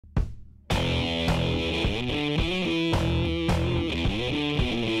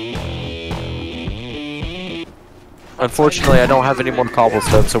Unfortunately, I don't have any more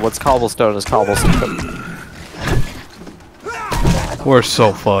cobblestone, so what's cobblestone is cobblestone. We're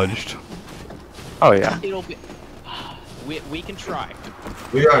so fudged. Oh yeah. It'll be. We can try.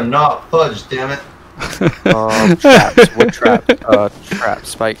 We are not fudged, damn it. Traps, wood trap, traps,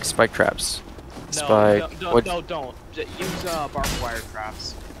 spike traps. Spike. No, don't. Use barbed wire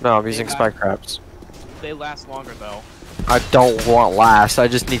traps. No, I'm using spike traps. They last longer though. I don't want last, I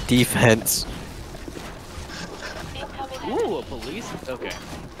just need defense. Ooh, a police? Okay.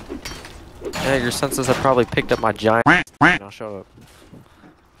 Yeah, your senses have probably picked up my giant. Now shut up.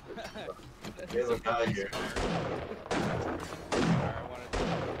 There's a guy here.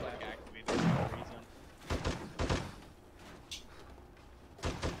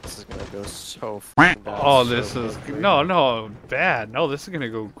 This is gonna go so f***ing bad. Oh, this is no bad. No, this is gonna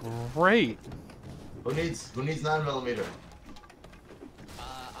go great. Who needs 9mm?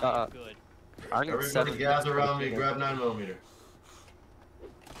 I'm good. I need Everybody gather around me, grab 9mm.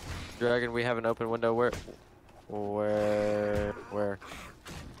 Dragon, we have an open window. Where?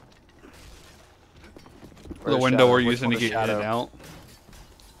 The window we're using to get in and out.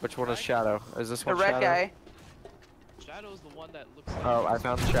 Which one is Shadow? Is this one The red Shadow? guy. Shadow's the one that looks like... Oh, I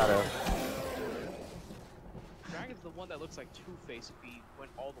found the Shadow. Dragon's the one that looks like Two-Face if he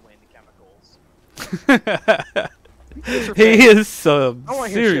went all the way into chemicals. He is some I wanna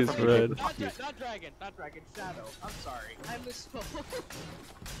hear shit serious, from you. Red. Not Dragon, Shadow. I'm sorry. I misspoke.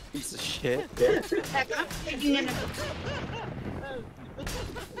 Piece of shit.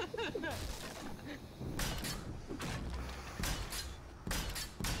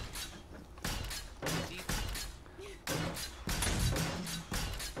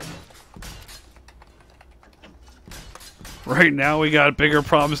 Right now, we got bigger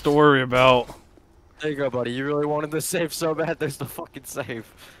problems to worry about. There you go, buddy. You really wanted the safe so bad. There's the fucking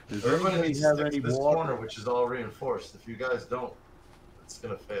safe. Does everybody needs to stick to this corner, which is all reinforced. If you guys don't, it's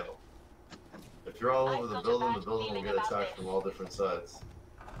gonna fail. If you're all over the building will get attacked from all different sides.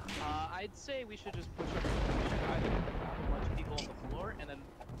 I'd say we should just push up. We should either have a bunch of people on the floor and then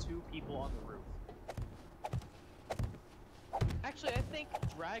 2 people on the roof. Actually, I think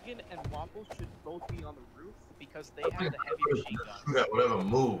Dragon and Womble should both be on the roof because they have the heavy machine guns. Shoot at whatever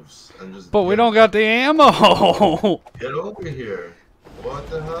moves and just. But we don't got the ammo. Get over here! What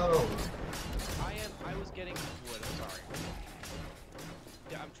the hell? I was getting wood. I'm sorry.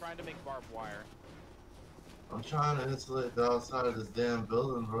 Yeah, I'm trying to make barbed wire. I'm trying to insulate the outside of this damn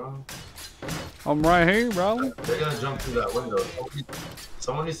building, bro. I'm right here, bro. They're gonna jump through that window.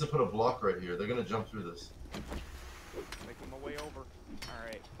 Someone needs to put a block right here. They're gonna jump through this. Making my way over. All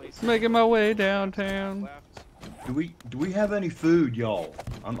right, place. Making my way downtown. Left. Do we have any food, y'all?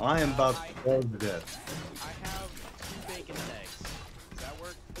 I am about to starve to death. I have 2 bacon and eggs. Does that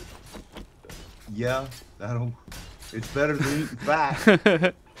work? Yeah, that'll. It's better than eating fat.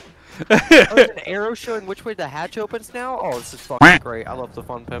 Oh, there's an arrow showing which way the hatch opens now? Oh, this is fucking great. I love the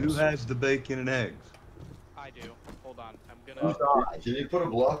fun pimps. Who has the bacon and eggs? I do. Hold on. I'm gonna. Can you put a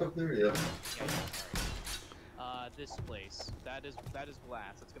block up there? Yeah. Yeah, sorry. This place. That is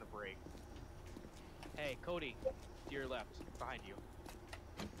glass. It's gonna break. Hey, Cody, to your left, behind you.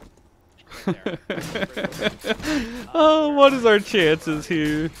 Right there. Oh, what is our chances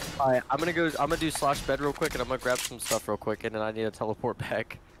here? Alright, I'm gonna do slash bed real quick and I'm gonna grab some stuff real quick and then I need to teleport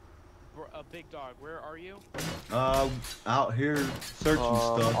back. Big dog, where are you? Out here searching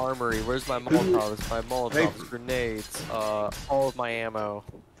stuff. Armory, where's my Molotovs? My Molotovs, grenades, all of my ammo.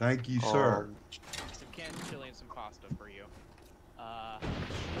 Thank you, sir. Some canned chili and some pasta for you.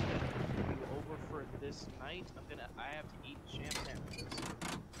 Over for this night. I have to eat champagne.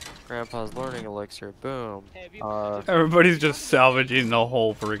 Grandpa's learning elixir, boom. Hey, have you Everybody's just salvaging the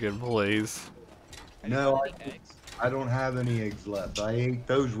whole freaking place. No, any eggs? I don't have any eggs left. I ate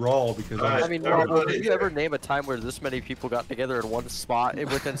those raw because Alright, I mean, did you ever name a time where this many people got together in one spot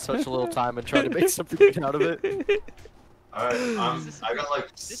within such a little time and tried to make something out of it? Alright, I got like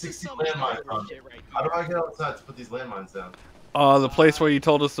 60 landmines on me. How do I get outside to put these landmines down? The place where you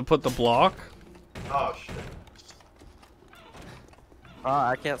told us to put the block? Oh shit.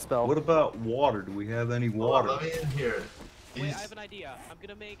 I can't spell. What about water? Do we have any water? Let me in here. Wait, I have an idea. I'm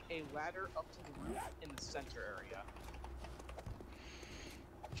gonna make a ladder up to the roof in the center area.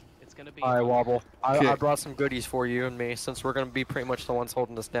 It's gonna be. Alright, Wobble. I Okay. brought some goodies for you and me, since we're gonna be pretty much the ones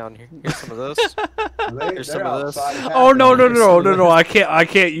holding us down here. Here's some of this. Here's some of this. Oh no! I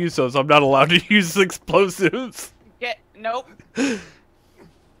can't use those. I'm not allowed to use explosives. Nope.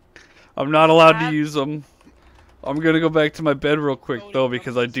 I'm not allowed to use them. I'm gonna go back to my bed real quick though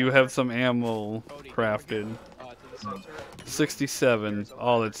because I do have some ammo crafted. To the center. 67.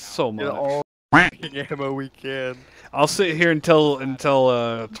 Oh, that's so much. ammo we can. I'll sit here until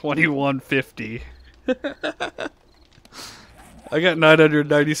 2150. I got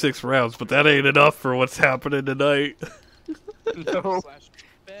 996 rounds, but that ain't enough for what's happening tonight. No.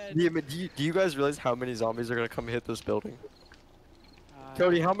 Bed. Yeah, but do you guys realize how many zombies are gonna come hit this building?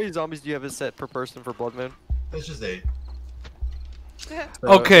 Cody, how many zombies do you have it set per person for Blood Moon? It's just 8.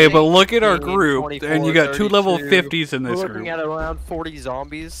 Okay, but look at our 18, group, 24, and you got 2 level 32. 50s in We're this looking group. at around 40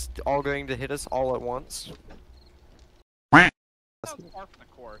 zombies, all going to hit us all at once. Sounds par for the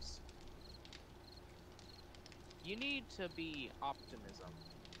course. You need to be optimism.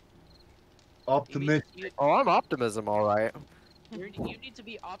 Optimistic. Oh, I'm optimism, alright. You need to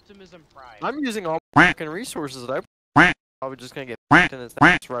be optimism prime. I'm using all my fucking resources that I probably just gonna get in its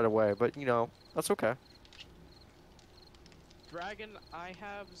ass right away, but you know, that's okay. Dragon, I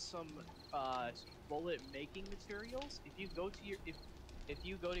have some bullet making materials. If you go to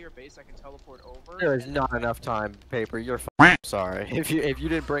your base, I can teleport over. There is not enough time, Paper. You're sorry. If you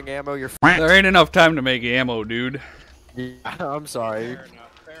didn't bring ammo, you're There ain't enough time to make ammo, dude. yeah, I'm sorry. Fair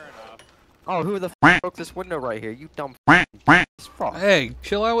enough. Fair enough. Oh, who the broke this window right here? You dumb fuck. Hey,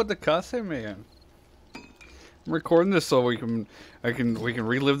 chill out with the cussing, man. I'm recording this so we can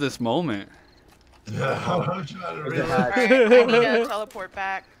relive this moment. I'm trying to There's a read hatch. Alright, I need to teleport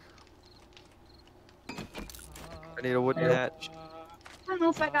back. I need a wooden hatch. I don't know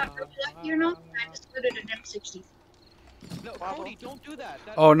if I got really lucky or not, but I just started an M60. No, Cody, don't do that.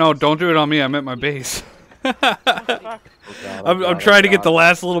 Oh no, don't do it on me. I'm at my base. Oh, God, I'm trying to get the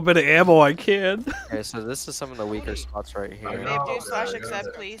last little bit of ammo I can. Okay, so this is some of the weaker spots right here. know. Babe, do Oh, slash yeah, accept,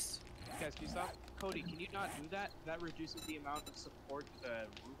 yeah. please. Guys, can you stop? Cody, can you not do that? That reduces the amount of support the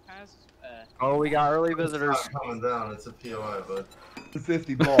roof has. Oh, we got early It's visitors. not coming down. It's a POI, bud.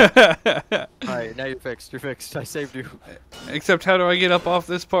 50 balls. Alright, now you're fixed. You're fixed. I saved you. Except, how do I get up off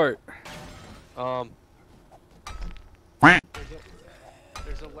this part? Um, There's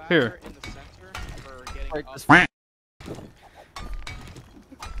a ladder Here. in the center for getting like up. this. There's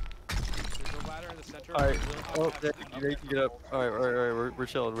a ladder in the center. Alright. for little Oh, path they, to get they can get up. Alright, we're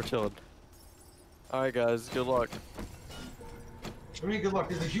chilling. We're chilling. Alright, guys. Good luck. I mean, good luck.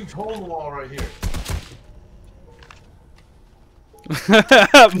 There's a huge hole in the wall right here.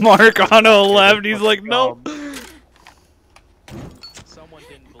 Mark on 11, he's like, no. Someone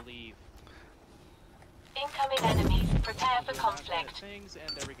didn't believe. Incoming enemies. Prepare for There's conflict. things, and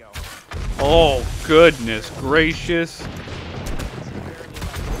there we go. Oh, goodness gracious.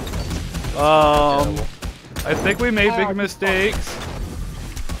 I think we made big mistakes.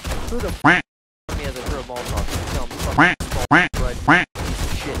 Who the f me as I threw a Molotov? Dumb fucking right.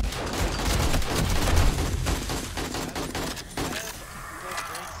 Shit.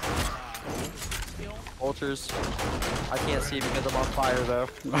 Vultures. I can't see because I'm on fire though.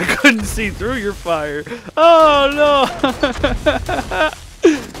 I couldn't see through your fire. Oh, no.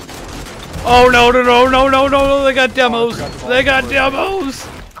 Oh, no, no, no, no, no, no, they got demos. They got demos.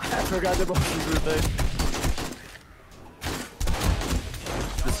 I forgot the vultures were there.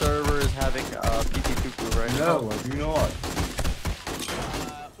 The server is having PP cuckoo right now. No, I do not.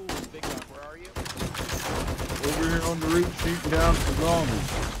 Ooh, Big Dog, where are you? Over here on the roof shooting down some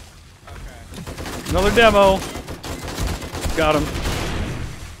zombies. Okay. Another demo. Got him.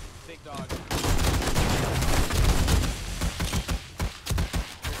 Big Dog.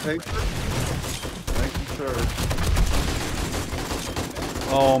 Paper? Thank you, sir.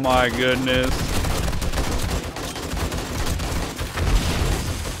 Oh, my goodness.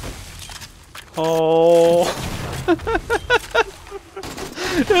 Oh.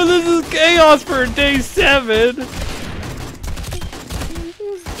 This is chaos for day 7. This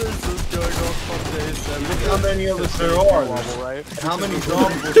is going on from day 7. Look how many of us there are. Level, right? How many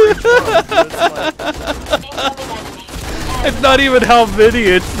zombies will we find? It's not even how many,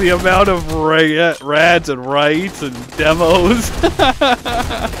 it's the amount of rads and rights and demos.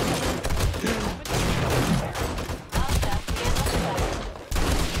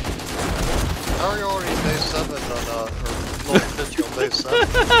 How are you already base 7 on, or level 50 on base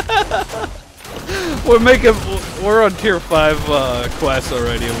 7? We're on tier 5 quests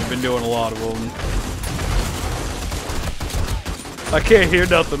already, and we've been doing a lot of them. I can't hear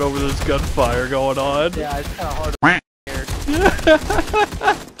nothing over this gunfire going on. Yeah, it's kind of hard to hear.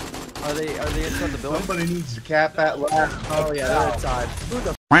 Are they inside the building? Somebody needs to cap that last. Oh yeah, they're inside. Who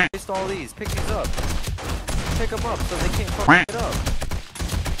the f placed all these? Pick these up. Pick them up so they can't fucking get up.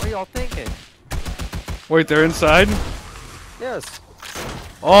 What are y'all thinking? Wait, they're inside? Yes.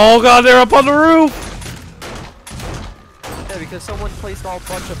 Oh god, they're up on the roof! Yeah, because someone placed all a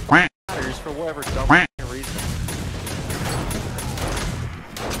bunch of ladders for whatever dumb reason.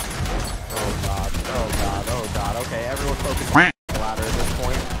 Oh god, oh god, oh god. Okay, everyone focus on the ladder at this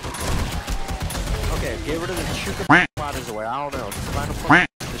point. Okay, get rid of the shoot the ladders away. I don't know. Trying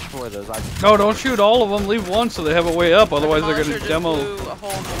to destroy those. No, don't shoot all of them. Leave one so they have a way up. Otherwise, they're gonna demo. Blew a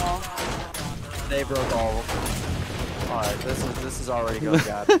hole in the wall. They broke all of them. Alright, this is already going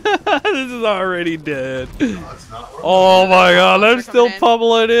bad. This is already dead. No, it's not. Oh my god, they're They're still coming in.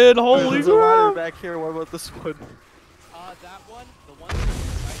 pummeling in. Holy There's a ladder crap. back here. What about this one? That one, the one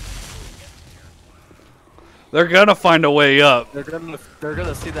that's right. They're gonna find a way up. They're gonna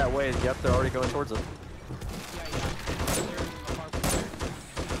see that way. Yep, they're already going towards it.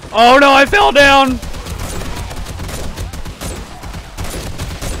 Oh no, I fell down.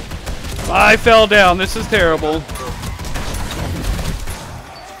 I fell down. This is terrible.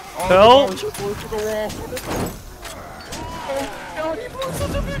 Help!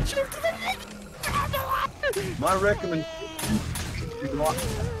 My recommend.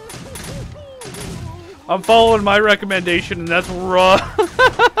 I'm following my recommendation, and that's raw.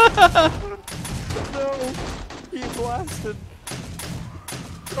 No! Keep blasting!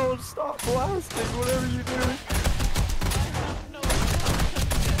 Don't stop blasting, whatever you do!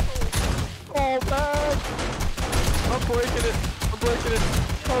 Oh man! I'm breaking it! I'm breaking it!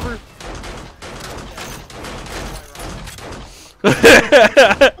 Cover!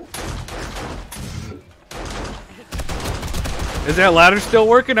 Is that ladder still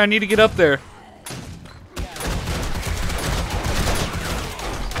working? I need to get up there. Yeah,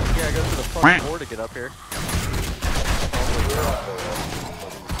 I go to the front door to get up here.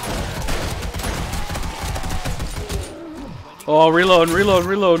 Oh, reloading, reloading,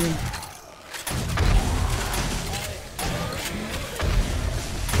 reloading.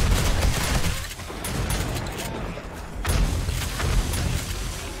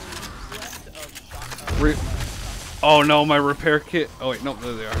 Oh no, my repair kit. Oh wait, no,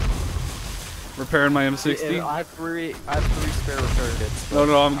 there they are. Repairing my M60. Yeah, I have three spare repair kits.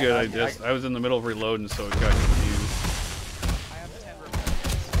 No, I'm good. I was in the middle of reloading, so it got confused.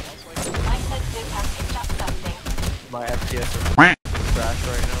 My FPS is trash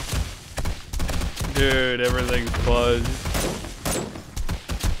right now. Dude, everything's buzzed.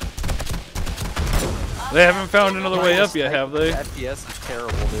 They haven't found another way up yet, have they? FPS is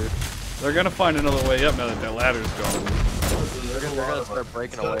terrible, dude. They're gonna find another way up now that that ladder's gone. They're gonna start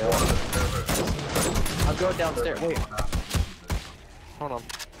breaking a way up. I'm going downstairs. Wait. Hold on.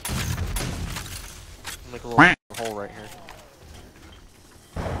 Make a little hole right here.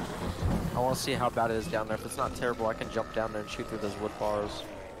 I want to see how bad it is down there. If it's not terrible, I can jump down there and shoot through those wood bars.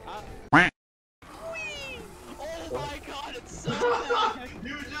 Oh my god, it's so bad!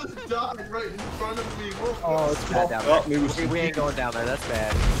 You just died right in front of me. Oh, it's bad down there. We ain't going down there. That's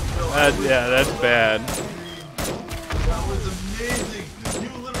bad. Yeah, that's bad. That was amazing. You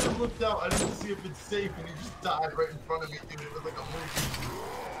literally looked out. I didn't see if it's safe, and you just died right in front of me, dude. It was like a movie.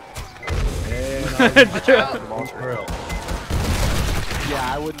 Watch out.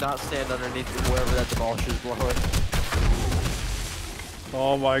 Yeah, I would not stand underneath wherever that demolisher is blowing.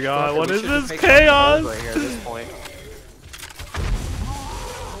 Oh my god, what We is should this just make chaos? right here at this point.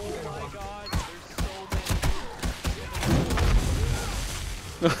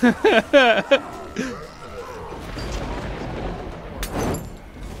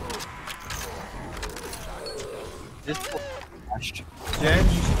 This crashed. Jen,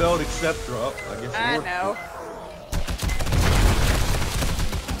 you spelled Acceptra up. I guess it I worked. know.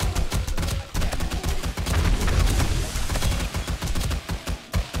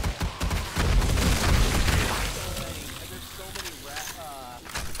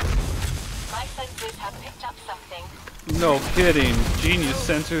 My sensors have picked up something. No kidding. Genius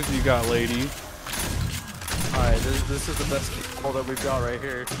sensors you got, lady. Alright, this is the best hole that we've got right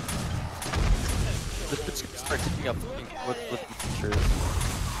here. This bitch can start picking up with the pictures.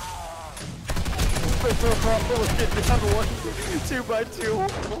 Down one, 2x2.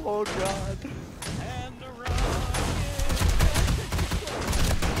 Oh god.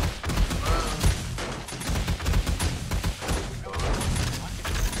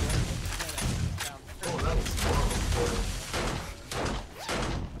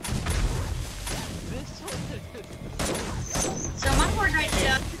 So my Horde right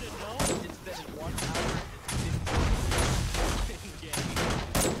now.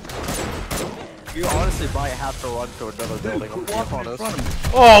 You honestly might have to run to another building. I'm being honest.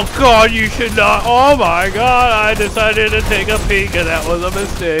 Oh god, you should not. Oh my god, I decided to take a peek and that was a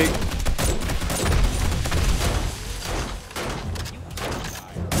mistake.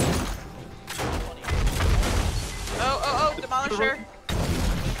 Oh, demolisher.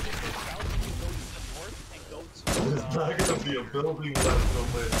 not gonna be a building left no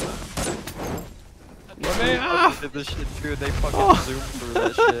way. Let me off! Did this shit too, they fucking zoomed through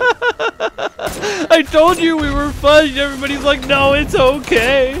that shit. I told you we were fudged. Everybody's like, no, it's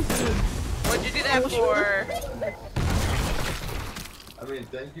okay. What'd you do that for? I mean,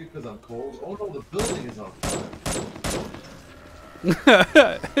 thank you, because I'm cold. Oh no, the building is on fire.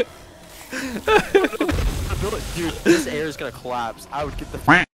 Dude, this air is gonna collapse. I would get the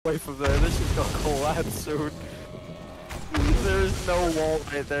f away from there. This shit's gonna collapse soon. There's no wall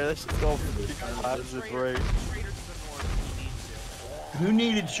right there. This shit's gonna collapse and break. Who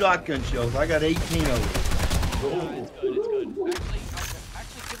needed shotgun shells? I got 18 of them. It's good, it's good.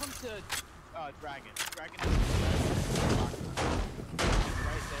 Actually, give them to Dragon. Dragon is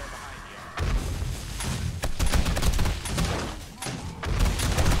right there behind you.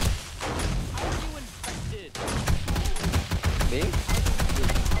 How are you infected? Me?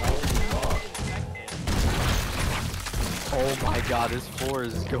 Oh my god, this floor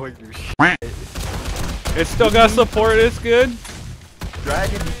is going through shit. It still got support. It's good.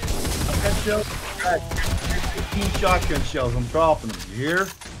 Dragon, I've got shells. Dragon, 15 shotgun shells. I'm dropping them. You hear?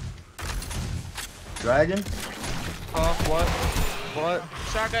 Dragon? What? What?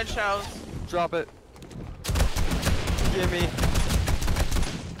 Shotgun shells. Drop it. Gimme.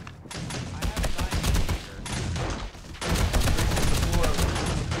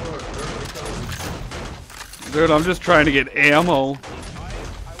 Dude, I'm just trying to get ammo.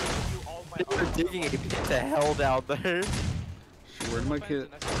 They're digging a pit to hell down there. Where'd my kit?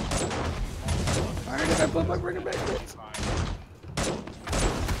 Alright, did I put my bring it back?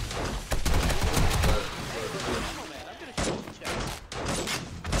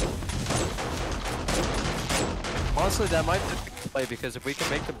 Honestly, that might be a good play because if we can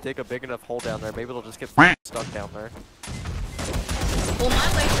make them dig a big enough hole down there, maybe they'll just get stuck down there. Well, my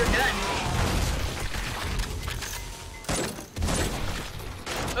legs are done.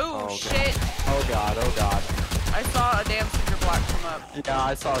 Ooh, Oh, shit. Oh god, oh god. I saw a damn cinder block come up. Yeah,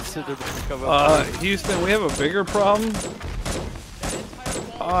 I saw a cinder block come up. Houston, we have a bigger problem.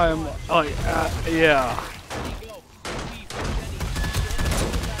 Yeah.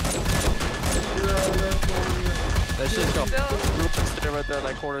 That shit's going to right there in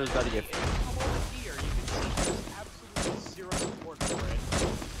that corner is about to get.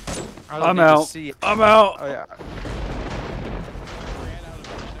 I'm out. I'm out. Oh yeah.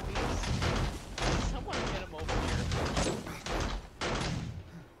 Someone get him over here.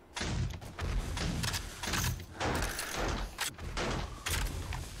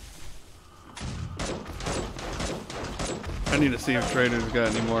 I need to see if Trader's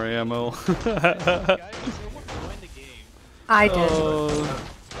got any more ammo. I did. Oh,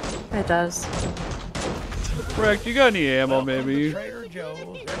 It does. Rex, you got any ammo, maybe? Trader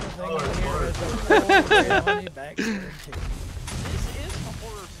Joe's, back there. This is a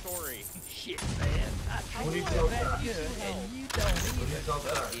horror story. Shit, man. What do you tell that? And you don't What do you tell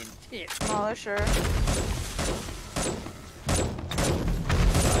that? Demolisher.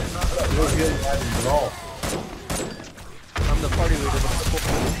 I'm the party leader.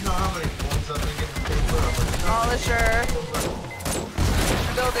 You know how many points I've been getting paid for? Demolisher.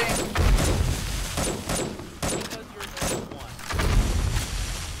 Building.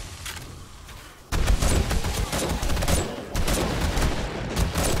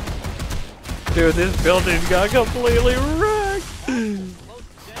 Dude, this building got completely wrecked.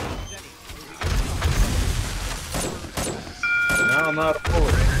 Now I'm out of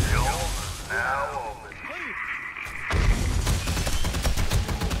bullets.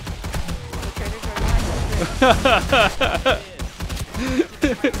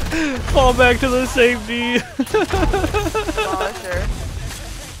 Fall back to the safety. Demolisher.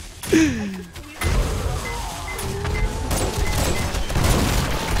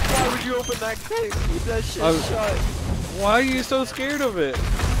 Why would you open that case? Keep that shit shut. Why are you so scared of it?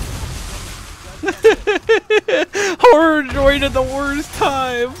 Horror joined at the worst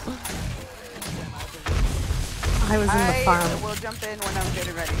time. I was in the I farm. will jump in when I'm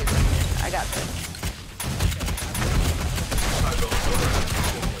getting ready. I got this.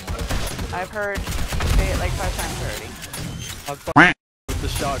 I've heard you say it like 5 times already. I'm fucking with the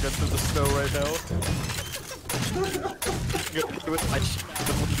shotgun through the snow right now. With my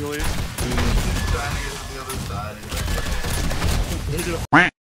shotgun literally. Trying to get to the other side.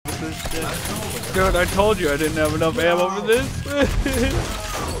 Dude, I told you I didn't have enough ammo for this.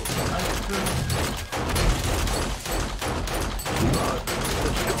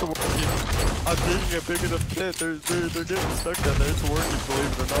 I'm digging a big enough pit. They're getting stuck down there. It's working,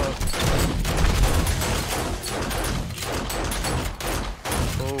 believe it or not.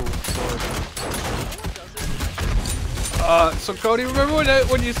 Oh fuck. So Cody, remember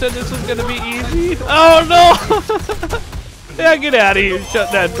when you said this was gonna be easy? Oh no! Yeah, get out of here!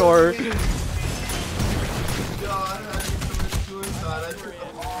 Shut that door.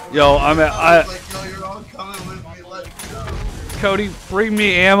 Yo, Cody, bring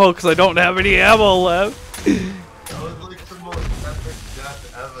me ammo because I don't have any ammo left. That was like the most epic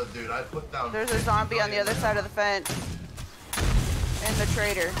death ever, dude. I put down. There's a zombie on the other side of the fence. And the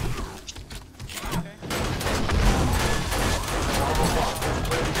trader.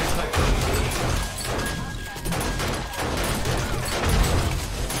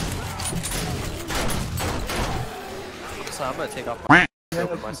 So I'm gonna take off my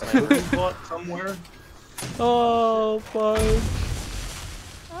sniper. Somewhere. Oh, fudge.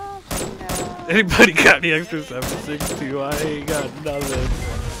 Oh, no. Anybody got any extra 7.62? I ain't got nothing.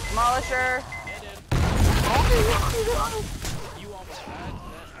 Demolisher. You almost had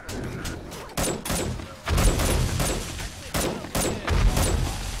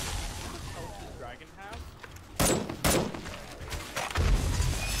dragon have?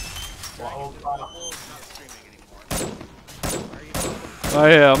 Wow. Wolf's not streaming anymore. I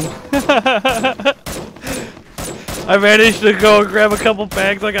am. I managed to go and grab a couple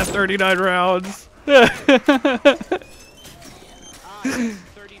bags. I got 39 rounds. 39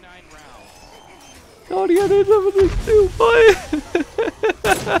 rounds. Cody, I need 7.62, boy.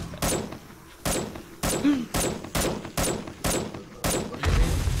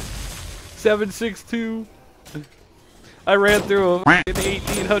 7.62. I ran through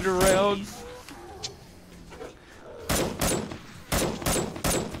 1,800 rounds.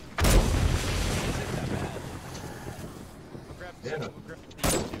 Yeah. We'll grab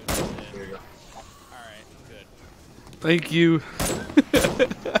these two. That's it. There you go. Alright, good. Thank you.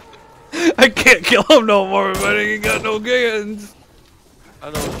 I can't kill him no more, but I ain't got no guns. I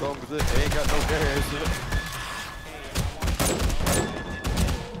know what's wrong with it. They ain't got no gas.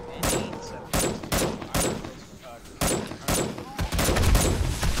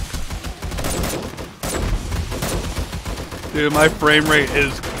 Dude, my frame rate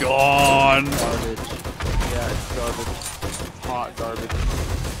is gone. Garbage. Yeah, it's garbage. Hot garbage.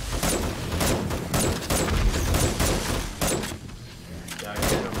 Yeah, I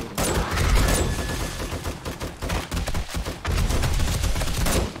can't remove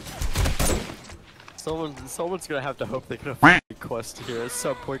Someone's gonna have to hope they can find a quest here at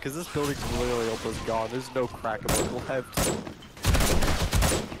some point, because this building's literally almost gone. There's no crack of it left.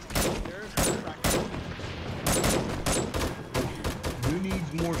 Who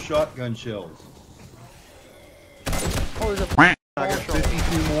needs more shotgun shells? Oh, there's a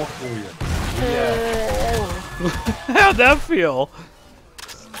 52 more for you. How'd that feel?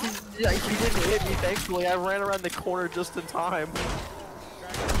 Yeah, he didn't hit me, thankfully. I ran around the corner just in time.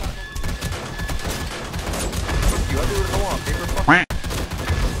 You ever go on paper fuck?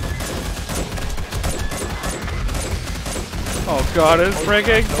 Oh god, it's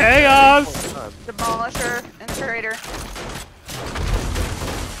freaking chaos! Demolisher and trader.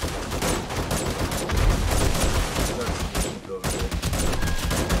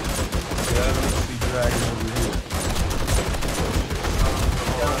 Yeah, I don't see dragon over here.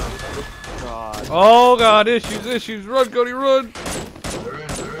 God. Oh god, issues, run Cody, run! They're in,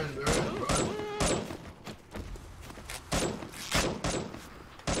 run.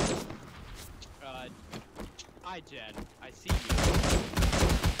 Hi, Jen. I see you.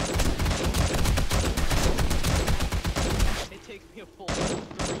 It takes me a full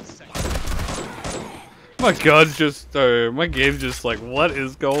 3 seconds. My gun's just, my game's just like, what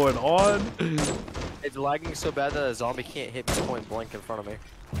is going on? It's lagging so bad that a zombie can't hit me point blank in front of me.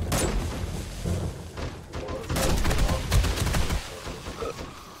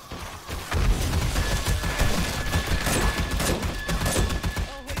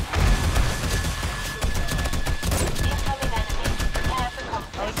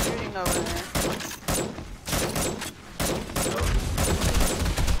 I was shooting over there.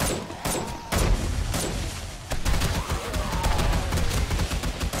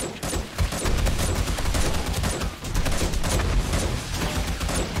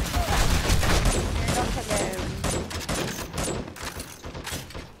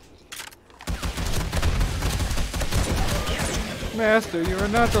 Master, you are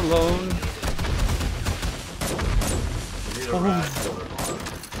not alone. You need a rat killer mod.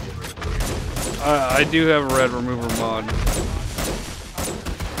 I do have a red remover mod.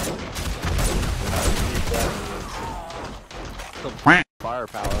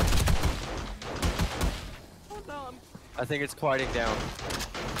 Firepower. I think it's quieting down.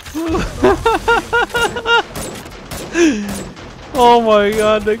 Oh my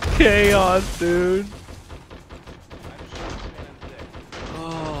god, the chaos, dude.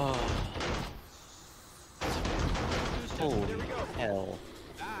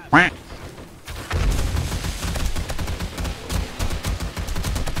 I'm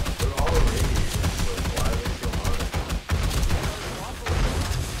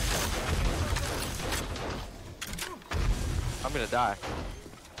gonna die.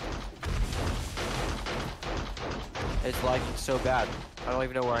 It's lagging so bad. I don't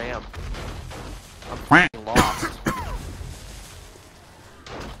even know where I am. I'm f***ing lost.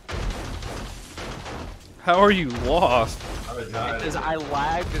 How are you lost? Because I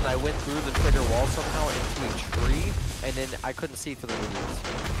lagged and I went through the trigger wall somehow into a tree, and then I couldn't see for the leaves.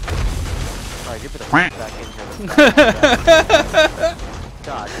 Alright, get me the f back in here.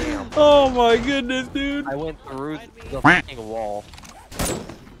 God damn. Oh my goodness, dude. I went through the f***ing wall.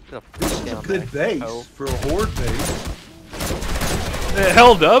 This is a good base for a horde base. It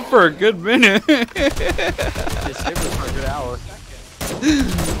held up for a good minute. It was for a good hour.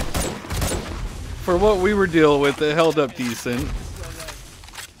 For what we were dealing with, it held up decent.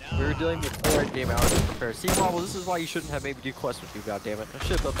 We were dealing with 4 game hours to prepare. See, Marvel, this is why you shouldn't have made me do quests with you, goddammit. I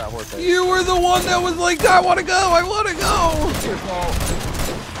should have built that horde base. You were the one that was like, I want to go, I want to go. It's your fault.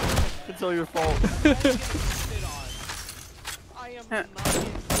 It's all your fault. I am not in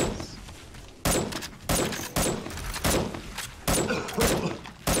this.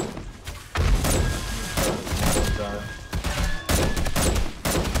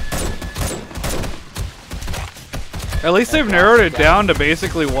 At least they've narrowed it down to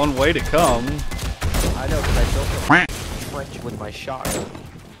basically one way to come. I know, because I built a French with my shotgun.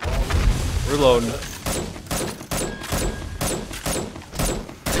 Reloading.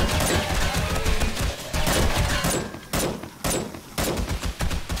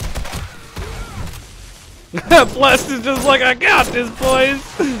 Blessed is just like, I got this, boys.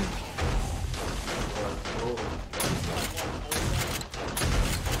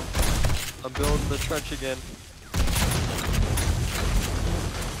 I'm building the trench again.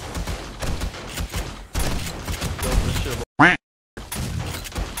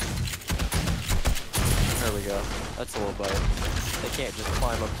 There we go. That's a little better. They can't just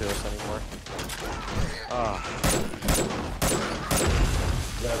climb up to us anymore. Ah.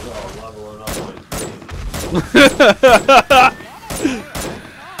 You guys are all leveling up like crazy.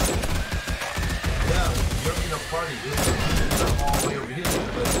 Yeah, you're in a party just all the way over here.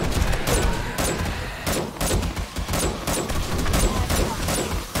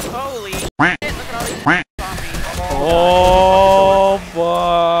 Holy shit, look at all these zombies. Oh,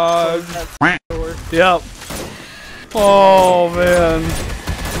 fuck. Yep. Oh, man.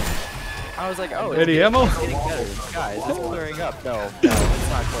 I was like, oh, Any ammo? it's getting better. Guys, it's clearing up. No, it's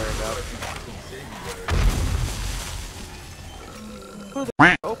not clearing up. Who the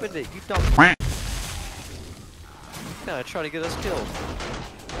f opened it? You dumb. Nah, trying to get us killed.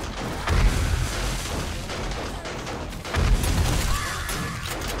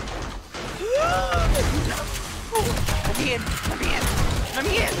 Let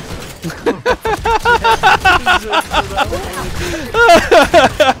me in.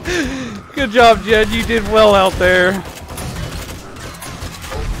 Good job, Jed. You did well out there.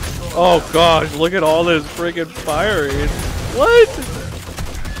 Oh gosh, look at all this freaking firing. What?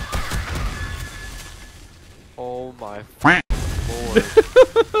 Oh my lord.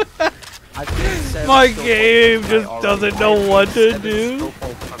 I think My game just doesn't know what to do.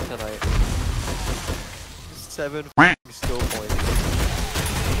 7 skill points.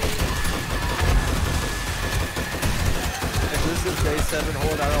 If this is day 7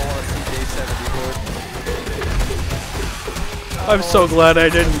 Horde, I don't want to see day 70 Horde. I'm so glad I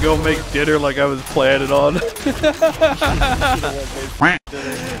didn't go make dinner like I was planning on.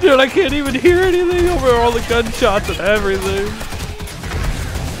 Dude, I can't even hear anything over all the gunshots and everything.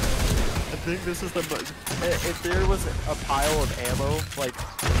 I think this is the if there was a pile of ammo, like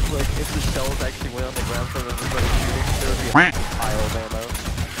if the shells actually went on the ground from everybody shooting, there would be a pile of ammo.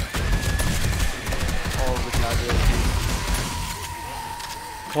 All of the goddamn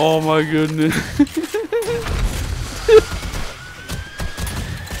Oh my goodness.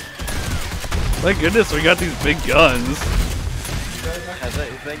 Thank goodness we got these big guns.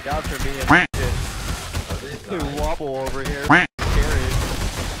 Thank God for me and wobble over here.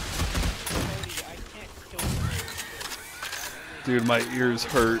 Dude, my ears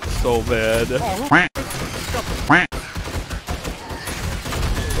hurt so bad.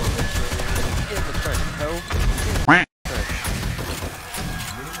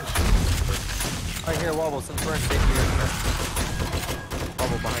 Right here, wobble, some burn safety here.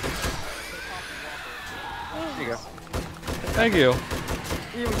 Wobble behind us. There you go. Thank you.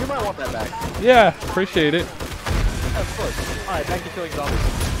 You might want that back. Yeah, appreciate it. Of course. Alright, back to killing zombies.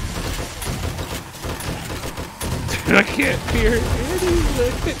 I can't hear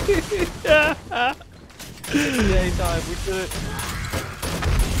anything. Daytime, we did it.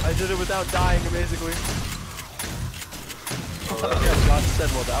 I did it without dying, basically. Yeah, Josh said,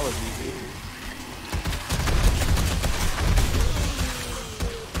 well, that was easy.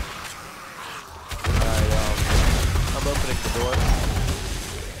 Alright, I'm opening the door.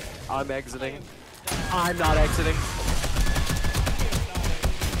 I'm exiting. I'm not exiting.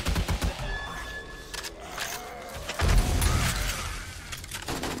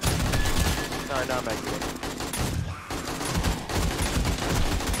 Alright, now I'm exiting.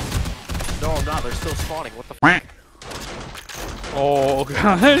 No, I'm not. They're still spawning. What the f***? Oh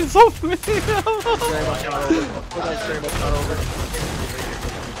god, it's so many. Very much not over. That's very much not over.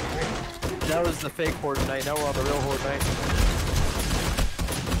 That was the fake Horde night. Now we're on the real Horde night.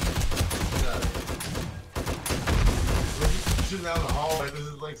 Shooting down the hallway. This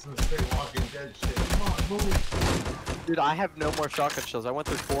is like some straight Walking Dead shit. Come on, move. Dude, I have no more shotgun shells. I went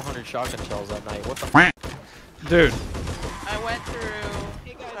through 400 shotgun shells that night. What the f***? Dude. I went through.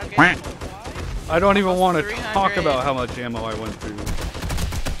 I don't even want to 300. talk about how much ammo I went through.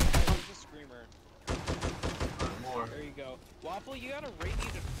 More. There you go. Waffle, you got a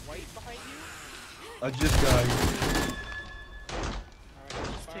radiated right behind you? I just got you.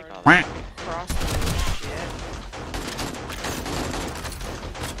 Just take all that crossbow shit.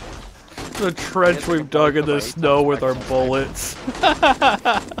 The trench we've dug in the snow with our bullets.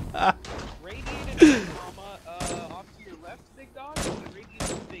 Radiated off to your left, big dog.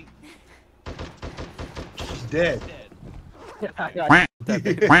 Radiated big. She's dead. And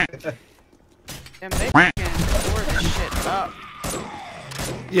they can board this shit up.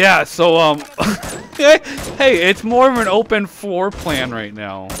 Yeah, so hey, it's more of an open floor plan right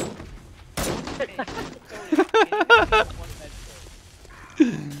now.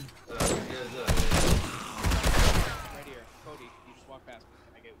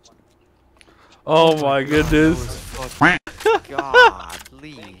 Oh my goodness.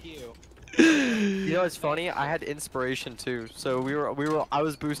 Godly. Thank you. You know what's funny? I had inspiration too. So I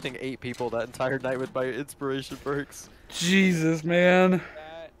was boosting 8 people that entire night with my inspiration perks. Jesus, man.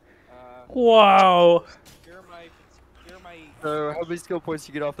 That, Wow. you're my. So how many skill points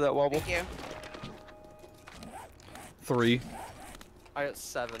you get off of that wobble? Thank you. 3. I got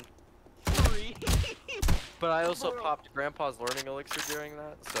 7. 3. But I also popped Grandpa's learning elixir during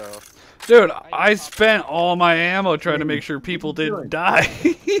that, so. Dude, I spent all my ammo trying to make sure people didn't die.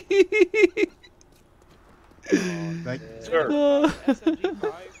 Thank you, sir.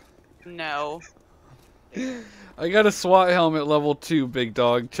 No. I got a SWAT helmet level 2, big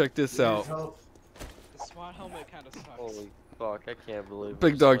dog. Check this out. The SWAT helmet kind of sucks. Holy fuck, I can't believe it.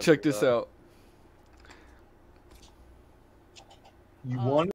 Big dog, check this out. You want